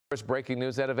First breaking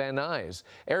news out of Van Nuys.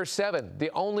 Air 7, the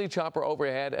only chopper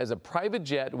overhead as a private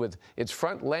jet with its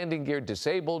front landing gear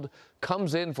disabled,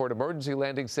 comes in for an emergency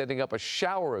landing, sending up a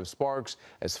shower of sparks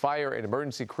as fire and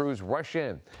emergency crews rush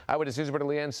in. Eyewitness News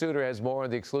reporter Leanne Suter has more on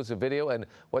the exclusive video and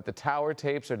what the tower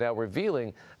tapes are now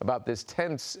revealing about this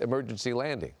tense emergency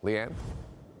landing. Leanne?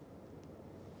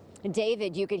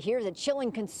 David, you could hear the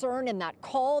chilling concern in that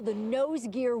call. The nose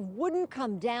gear wouldn't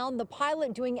come down. The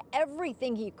pilot doing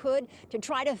everything he could to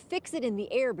try to fix it in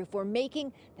the air before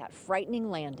making that frightening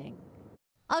landing.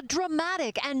 A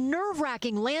dramatic and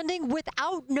nerve-wracking landing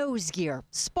without nose gear.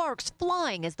 Sparks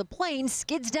flying as the plane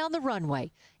skids down the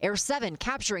runway. Air 7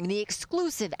 capturing the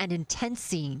exclusive and intense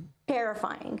scene.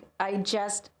 Terrifying. I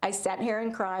sat here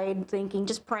and cried, thinking,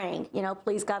 just praying,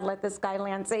 please God, let this guy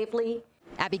land safely.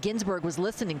 Abby Ginsburg was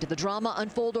listening to the drama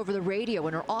unfold over the radio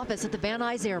in her office at the Van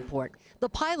Nuys airport. The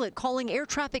pilot calling air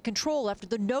traffic control after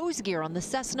the nose gear on the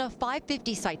Cessna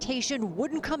 550 Citation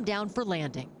wouldn't come down for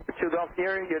landing. To the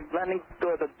gear, your landing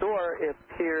door, the door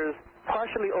appears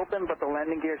partially open, but the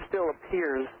landing gear still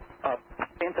appears up.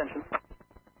 Pay attention.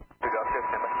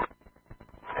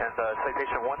 And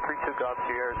Citation 132 Golf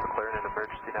Sierra is declared an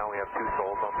emergency now. We have 2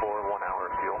 souls on board, 1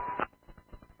 hour of fuel.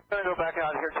 I'm going to go back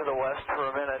out here to the west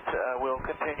for a minute. We'll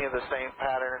continue the same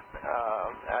pattern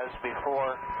as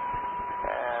before,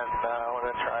 and I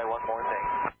want to try one more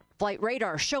thing. Flight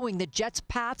radar showing the jet's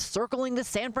path circling the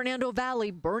San Fernando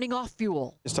Valley, burning off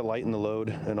fuel. Just to lighten the load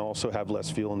and also have less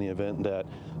fuel in the event that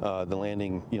the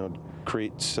landing,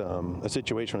 creates a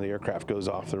situation where the aircraft goes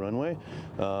off the runway.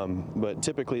 But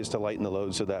typically it's to lighten the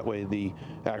load so that way the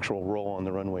actual roll on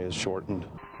the runway is shortened.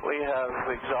 We have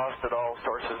exhausted all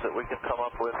sources that we can come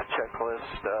up with,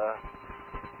 checklist,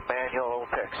 manual,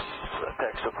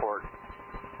 tech support.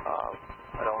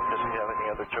 I don't guess we have any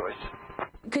other choice.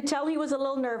 Could tell he was a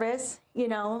little nervous,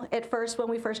 at first when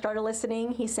we first started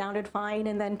listening, he sounded fine,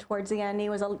 and then towards the end he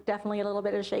was definitely a little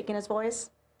bit of a shake in his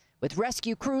voice. With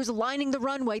rescue crews lining the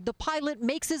runway, the pilot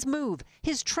makes his move,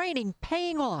 his training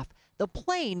paying off, the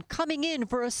plane coming in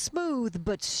for a smooth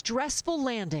but stressful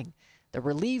landing. The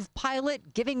relieved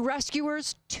pilot giving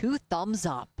rescuers 2 thumbs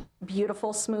up.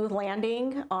 Beautiful, smooth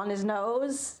landing on his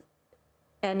nose,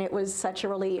 and it was such a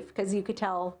relief because you could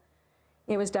tell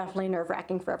it was definitely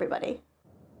nerve-wracking for everybody.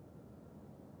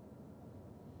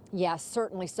 Yes,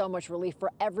 certainly so much relief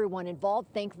for everyone involved.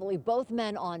 Thankfully, both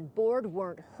men on board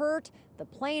weren't hurt. The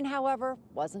plane, however,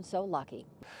 wasn't so lucky.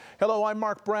 Hello, I'm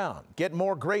Mark Brown. Get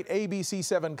more great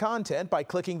ABC7 content by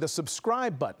clicking the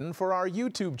subscribe button for our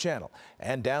YouTube channel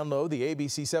and download the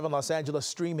ABC7 Los Angeles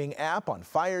streaming app on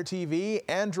Fire TV,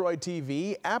 Android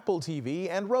TV, Apple TV,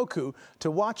 and Roku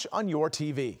to watch on your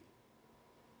TV.